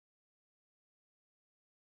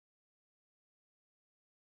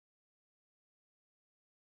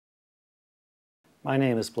My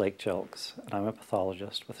name is Gilks, and I'm a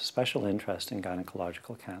pathologist with a special interest in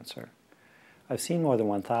gynecological cancer. I've seen more than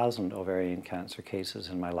 1,000 ovarian cancer cases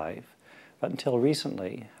in my life, but until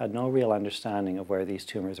recently had no real understanding of where these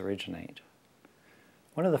tumors originate.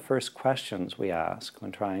 One of the first questions we ask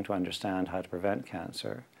when trying to understand how to prevent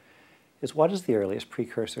cancer is, what is the earliest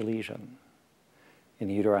precursor lesion? In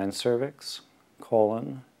the uterine cervix,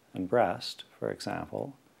 colon, and breast, for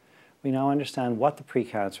example, we now understand what the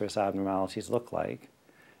precancerous abnormalities look like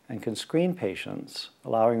and can screen patients,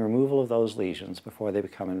 allowing removal of those lesions before they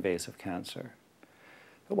become invasive cancer.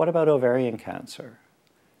 But what about ovarian cancer?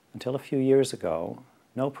 Until a few years ago,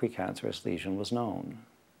 no precancerous lesion was known.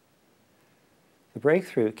 The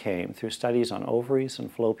breakthrough came through studies on ovaries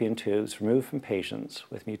and fallopian tubes removed from patients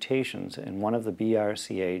with mutations in one of the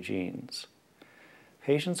BRCA genes.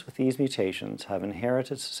 Patients with these mutations have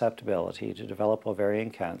inherited susceptibility to develop ovarian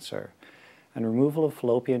cancer, and removal of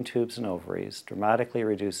fallopian tubes and ovaries dramatically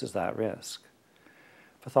reduces that risk.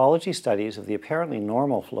 Pathology studies of the apparently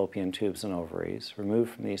normal fallopian tubes and ovaries removed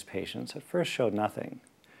from these patients at first showed nothing.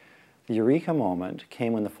 The eureka moment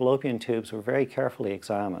came when the fallopian tubes were very carefully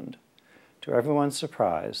examined. To everyone's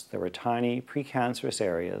surprise, there were tiny precancerous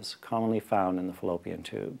areas commonly found in the fallopian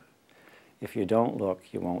tube. If you don't look,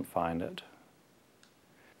 you won't find it.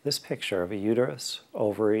 This picture of a uterus,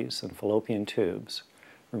 ovaries, and fallopian tubes,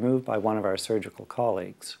 removed by one of our surgical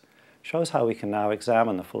colleagues, shows how we can now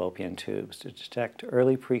examine the fallopian tubes to detect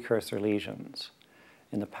early precursor lesions.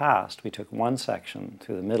 In the past, we took one section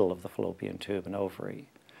through the middle of the fallopian tube and ovary,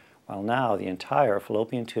 while now the entire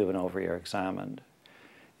fallopian tube and ovary are examined.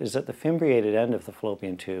 It is at the fimbriated end of the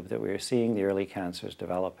fallopian tube that we are seeing the early cancers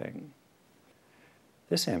developing.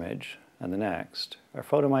 This image, and the next, are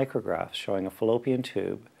photomicrographs showing a fallopian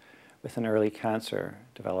tube with an early cancer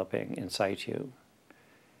developing in situ.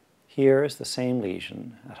 Here is the same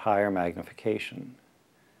lesion at higher magnification.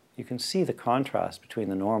 You can see the contrast between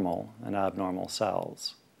the normal and abnormal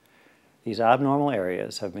cells. These abnormal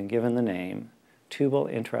areas have been given the name tubal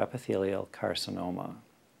intraepithelial carcinoma.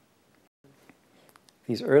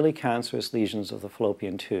 These early cancerous lesions of the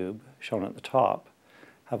fallopian tube, shown at the top,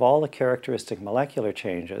 have all the characteristic molecular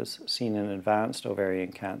changes seen in advanced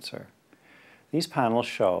ovarian cancer. These panels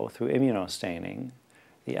show, through immunostaining,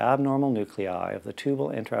 the abnormal nuclei of the tubal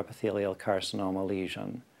intraepithelial carcinoma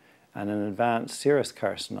lesion and an advanced serous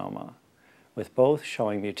carcinoma, with both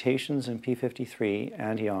showing mutations in p53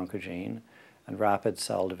 anti-oncogene and rapid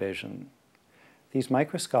cell division. These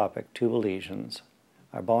microscopic tubal lesions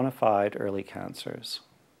are bona fide early cancers.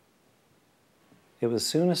 It was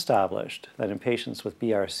soon established that in patients with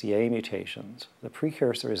BRCA mutations, the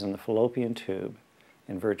precursor is in the fallopian tube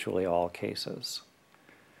in virtually all cases.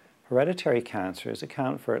 Hereditary cancers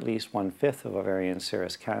account for at least 1/5 of ovarian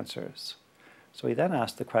serous cancers. So we then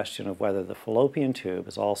asked the question of whether the fallopian tube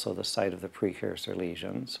is also the site of the precursor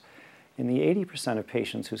lesions in the 80% of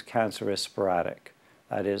patients whose cancer is sporadic,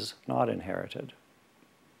 that is, not inherited.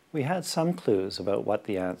 We had some clues about what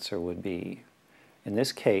the answer would be. In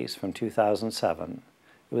this case from 2007,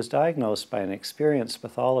 it was diagnosed by an experienced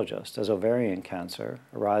pathologist as ovarian cancer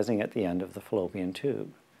arising at the end of the fallopian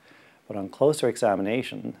tube. But on closer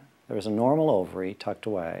examination, there is a normal ovary tucked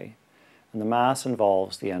away, and the mass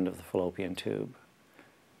involves the end of the fallopian tube.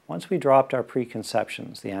 Once we dropped our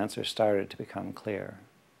preconceptions, the answer started to become clear.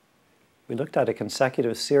 We looked at a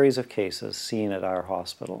consecutive series of cases seen at our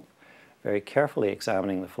hospital, very carefully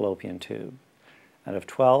examining the fallopian tube. And of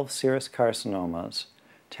 12 serous carcinomas,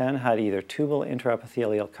 10 had either tubal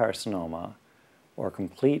intraepithelial carcinoma or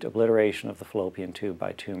complete obliteration of the fallopian tube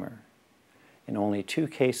by tumor. In only 2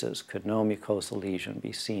 cases could no mucosal lesion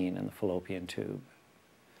be seen in the fallopian tube.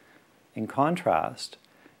 In contrast,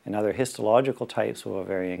 in other histological types of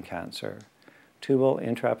ovarian cancer, tubal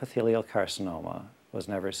intraepithelial carcinoma was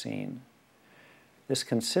never seen. This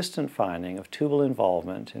consistent finding of tubal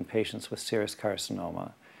involvement in patients with serous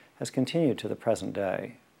carcinoma has continued to the present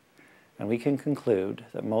day, and we can conclude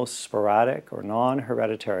that most sporadic or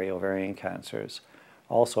non-hereditary ovarian cancers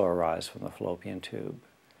also arise from the fallopian tube.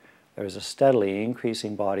 There is a steadily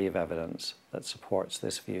increasing body of evidence that supports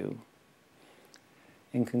this view.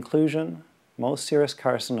 In conclusion, most serous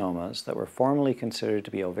carcinomas that were formerly considered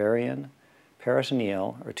to be ovarian,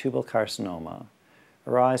 peritoneal, or tubal carcinoma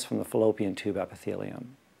arise from the fallopian tube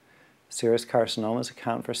epithelium. Serous carcinomas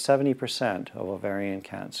account for 70% of ovarian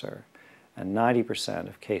cancer and 90%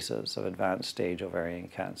 of cases of advanced stage ovarian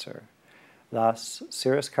cancer. Thus,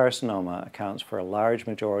 serous carcinoma accounts for a large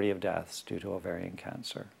majority of deaths due to ovarian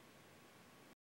cancer.